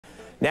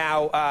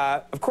Now,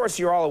 of course,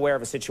 you're all aware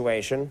of a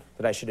situation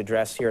that I should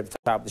address here at the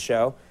top of the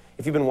show.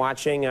 If you've been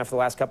watching for the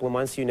last couple of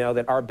months, you know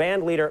that our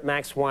band leader,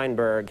 Max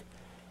Weinberg,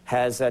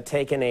 has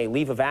taken a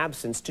leave of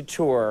absence to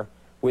tour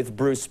with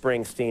Bruce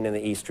Springsteen and the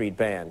E Street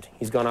Band.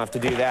 He's gone off to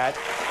do that.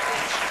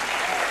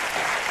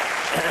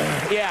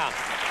 Yeah.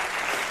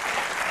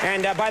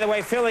 And by the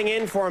way, filling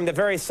in for him, the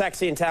very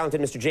sexy and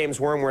talented Mr. James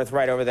Wormworth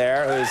right over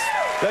there, who's...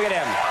 Look at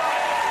him.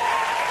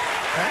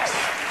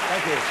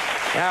 Thank you.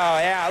 Oh,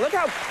 yeah. Look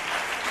how...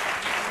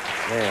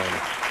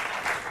 Man.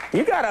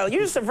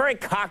 You're just a very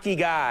cocky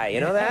guy, you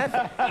know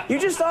that? You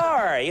just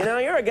are. You know,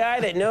 you're a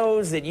guy that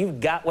knows that you've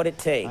got what it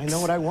takes. I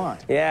know what I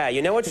want. Yeah,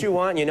 you know what you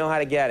want, and you know how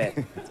to get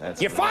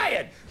it. You're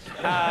fired!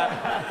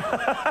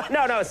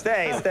 No,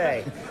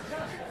 stay.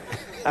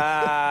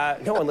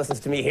 No one listens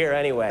to me here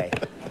anyway.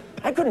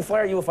 I couldn't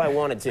flare you if I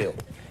wanted to.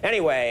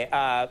 Anyway,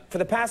 for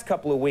the past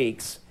couple of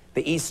weeks,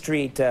 the E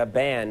Street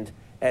Band,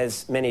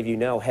 as many of you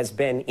know, has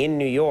been in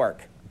New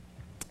York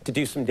to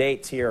do some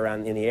dates here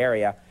around in the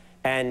area.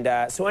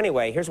 And so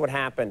anyway, here's what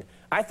happened.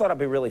 I thought it'd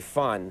be really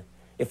fun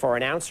if our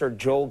announcer,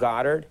 Joel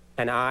Goddard,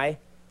 and I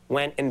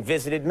went and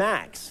visited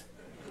Max.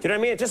 Do you know what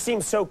I mean? It just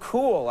seems so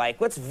cool.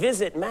 Like, let's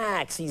visit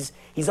Max. He's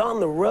on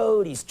the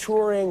road. He's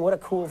touring. What a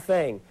cool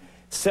thing.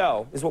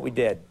 So, this is what we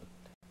did.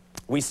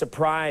 We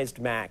surprised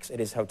Max at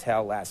his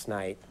hotel last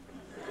night.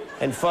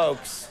 And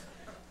folks,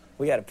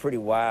 we had a pretty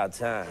wild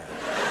time.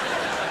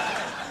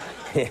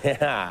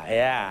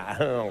 Yeah.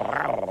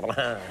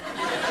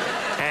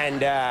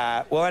 And,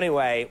 well,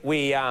 anyway,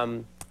 we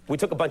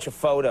took a bunch of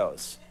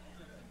photos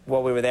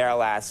while we were there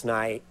last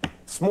night.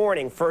 This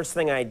morning, first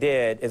thing I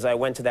did is I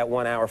went to that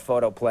 1-hour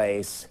photo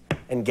place,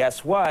 and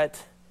guess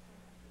what?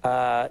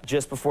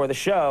 Just before the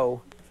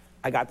show,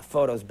 I got the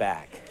photos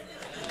back.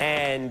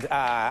 And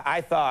I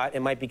thought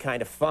it might be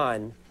kind of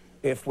fun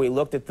if we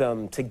looked at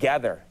them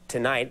together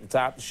tonight at the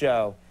top of the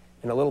show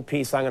in a little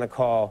piece I'm going to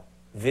call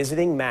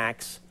Visiting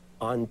Max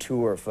on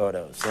Tour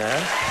Photos.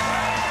 Yeah?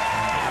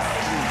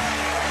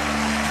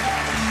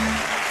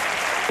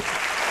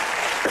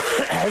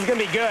 It's going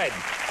to be good.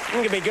 It's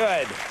going to be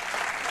good.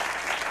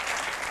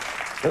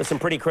 There's some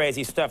pretty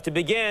crazy stuff. To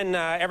begin,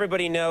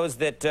 everybody knows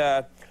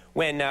that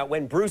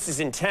when Bruce is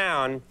in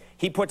town,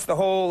 he puts the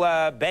whole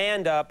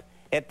band up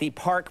at the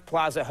Park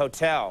Plaza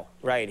Hotel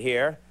right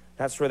here.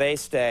 That's where they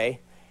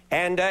stay.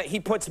 And he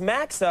puts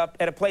Max up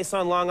at a place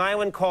on Long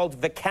Island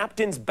called the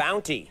Captain's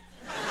Bounty.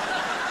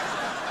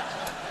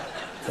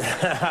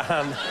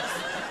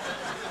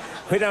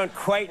 We don't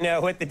quite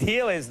know what the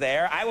deal is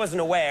there. I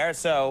wasn't aware,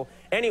 so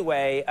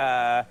anyway,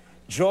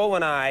 Joel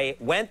and I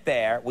went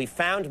there. We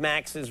found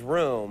Max's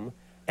room,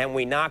 and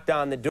we knocked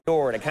on the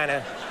door to kind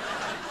of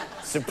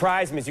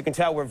surprise him. As you can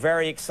tell, we're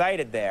very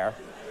excited there.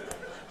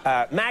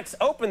 Max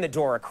opened the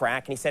door a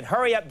crack, and he said,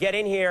 "Hurry up, get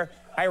in here.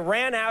 I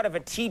ran out of a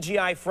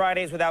TGI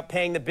Fridays without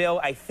paying the bill.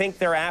 I think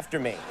they're after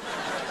me."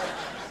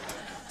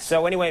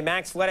 So anyway,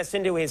 Max let us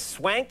into his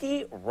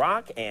swanky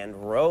rock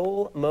and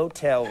roll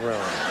motel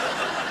room.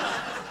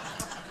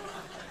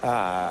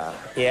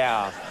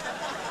 Yeah.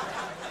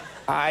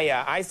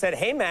 I said,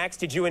 "Hey, Max,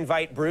 did you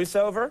invite Bruce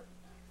over?"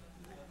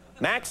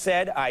 Max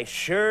said, "I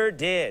sure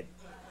did."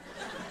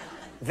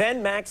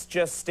 Then Max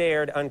just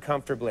stared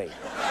uncomfortably.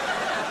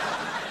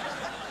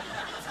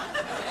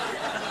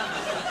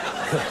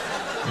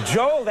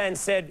 Joel then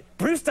said,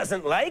 "Bruce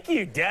doesn't like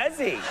you, does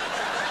he?"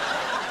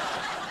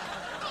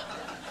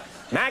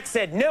 Max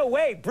said, "No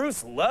way,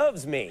 Bruce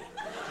loves me."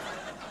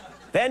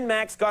 Then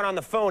Max got on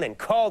the phone and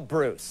called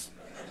Bruce.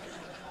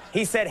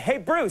 He said, "Hey,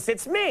 Bruce,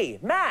 it's me,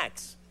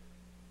 Max."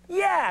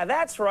 "Yeah,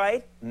 that's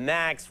right,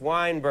 Max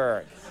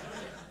Weinberg."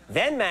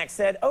 Then Max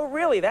said, "Oh,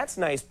 really? That's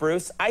nice,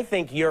 Bruce. I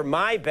think you're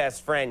my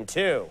best friend,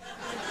 too."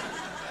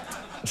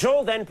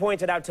 Joel then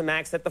pointed out to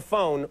Max that the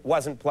phone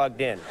wasn't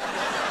plugged in.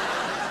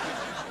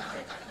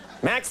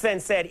 Max then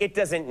said, "It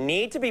doesn't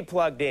need to be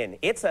plugged in.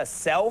 It's a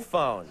cell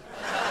phone."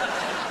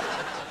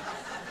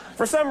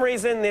 For some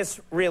reason, this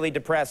really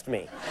depressed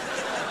me.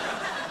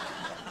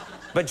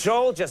 But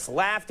Joel just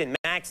laughed in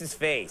Max's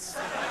face.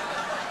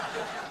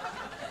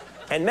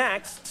 And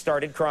Max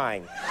started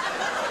crying.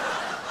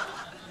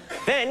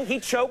 Then he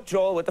choked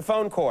Joel with the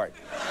phone cord.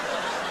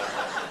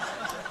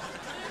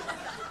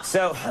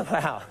 So,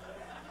 wow.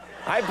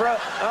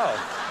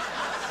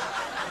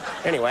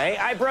 Anyway,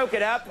 I broke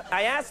it up.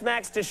 I asked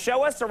Max to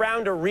show us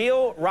around a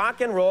real rock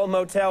and roll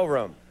motel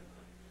room.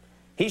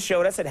 He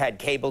showed us it had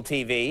cable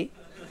TV,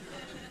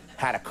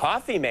 had a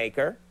coffee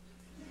maker,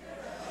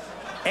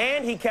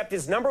 and he kept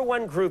his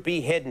 #1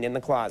 groupie hidden in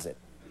the closet.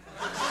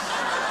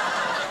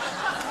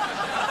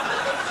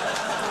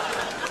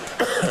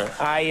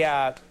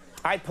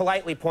 I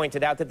politely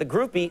pointed out that the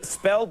groupie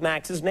spelled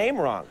Max's name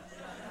wrong.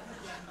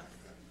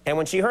 And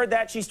when she heard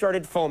that, she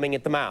started foaming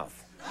at the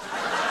mouth.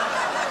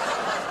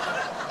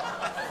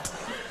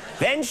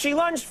 Then she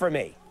lunged for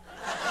me.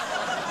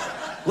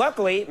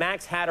 Luckily,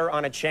 Max had her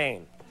on a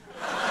chain.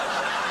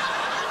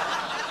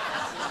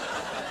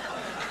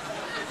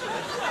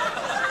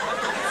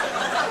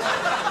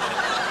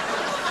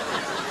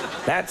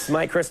 That's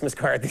my Christmas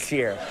card this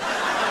year.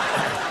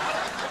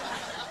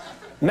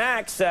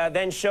 Max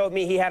then showed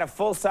me he had a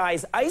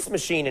full-size ice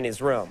machine in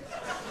his room.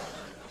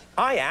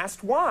 I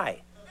asked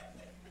why.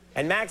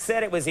 And Max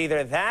said it was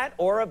either that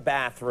or a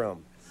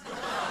bathroom.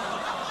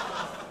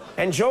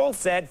 And Joel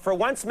said, "For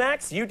once,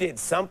 Max, you did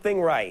something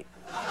right."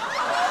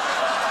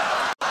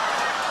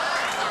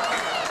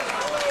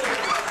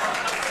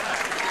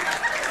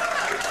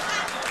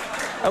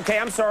 Okay,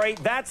 I'm sorry,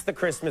 that's the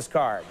Christmas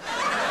card.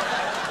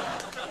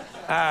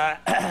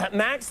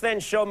 Max then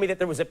showed me that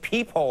there was a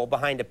peephole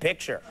behind a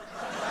picture.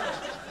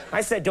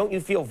 I said, "Don't you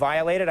feel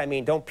violated? I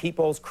mean, don't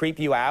peepholes creep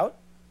you out?"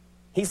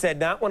 He said,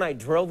 "Not when I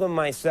drill them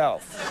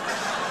myself."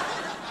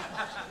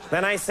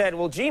 Then I said,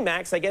 "Well, gee,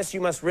 Max, I guess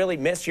you must really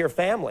miss your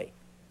family."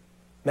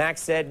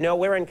 Max said, "No,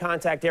 we're in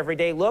contact every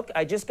day. Look,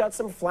 I just got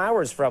some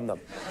flowers from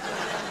them."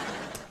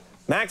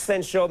 Max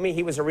then showed me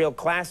he was a real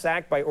class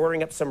act by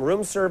ordering up some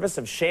room service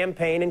of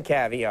champagne and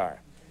caviar.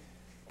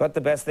 But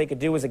the best they could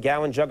do was a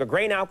gallon jug of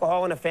grain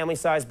alcohol and a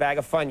family-sized bag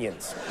of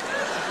Funyuns.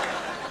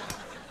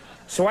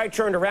 So I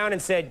turned around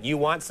and said, "You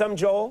want some,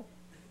 Joel?"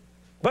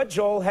 But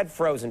Joel had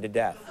frozen to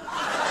death.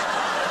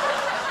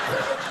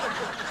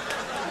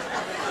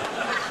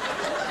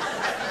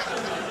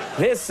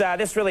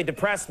 This really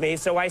depressed me,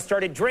 so I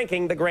started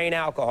drinking the grain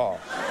alcohol.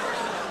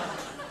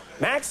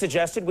 Max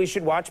suggested we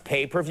should watch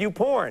pay-per-view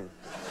porn.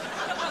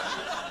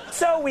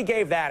 So we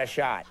gave that a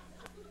shot.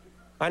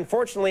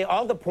 Unfortunately,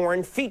 all the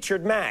porn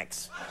featured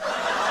Max.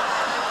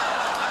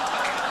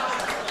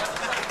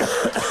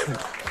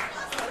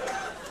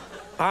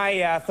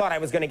 I thought I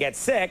was going to get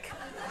sick.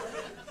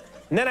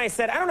 And then I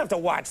said, "I don't have to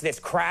watch this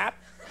crap."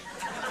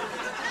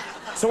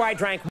 So I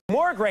drank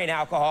more grain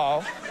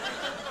alcohol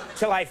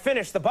till I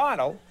finished the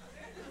bottle.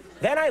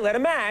 Then I lit a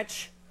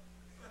match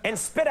and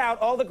spit out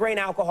all the grain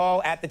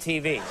alcohol at the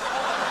TV.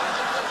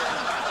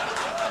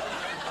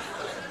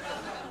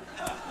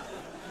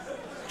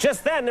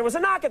 Just then, there was a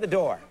knock at the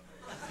door,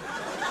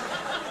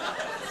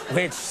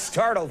 which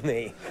startled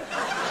me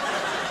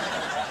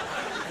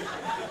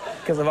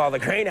because of all the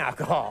grain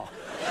alcohol.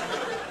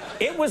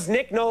 It was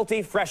Nick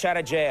Nolte, fresh out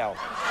of jail.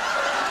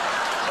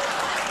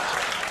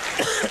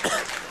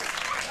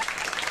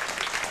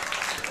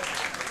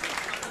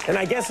 And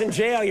I guess in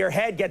jail, your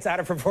head gets out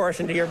of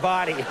proportion to your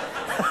body.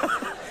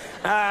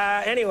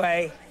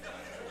 Anyway,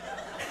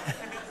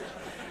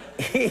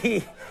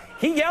 he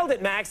yelled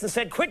at Max and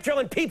said, "Quit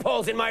drilling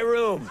peepholes in my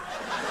room."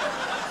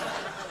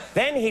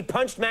 Then he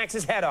punched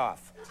Max's head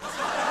off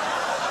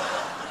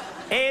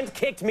and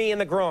kicked me in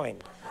the groin.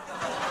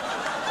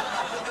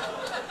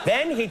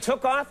 Then he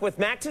took off with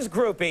Max's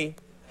groupie.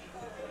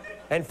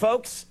 And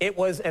folks, it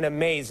was an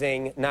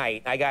amazing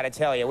night. I gotta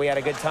tell you, we had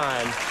a good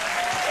time.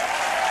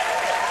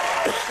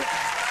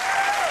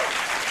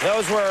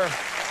 Those were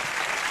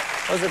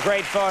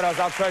great photos.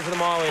 I'll treasure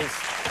them always.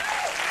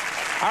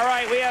 All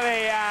right, we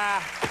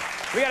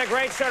got a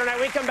great show tonight.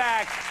 We come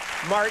back,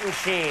 Martin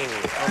Sheen.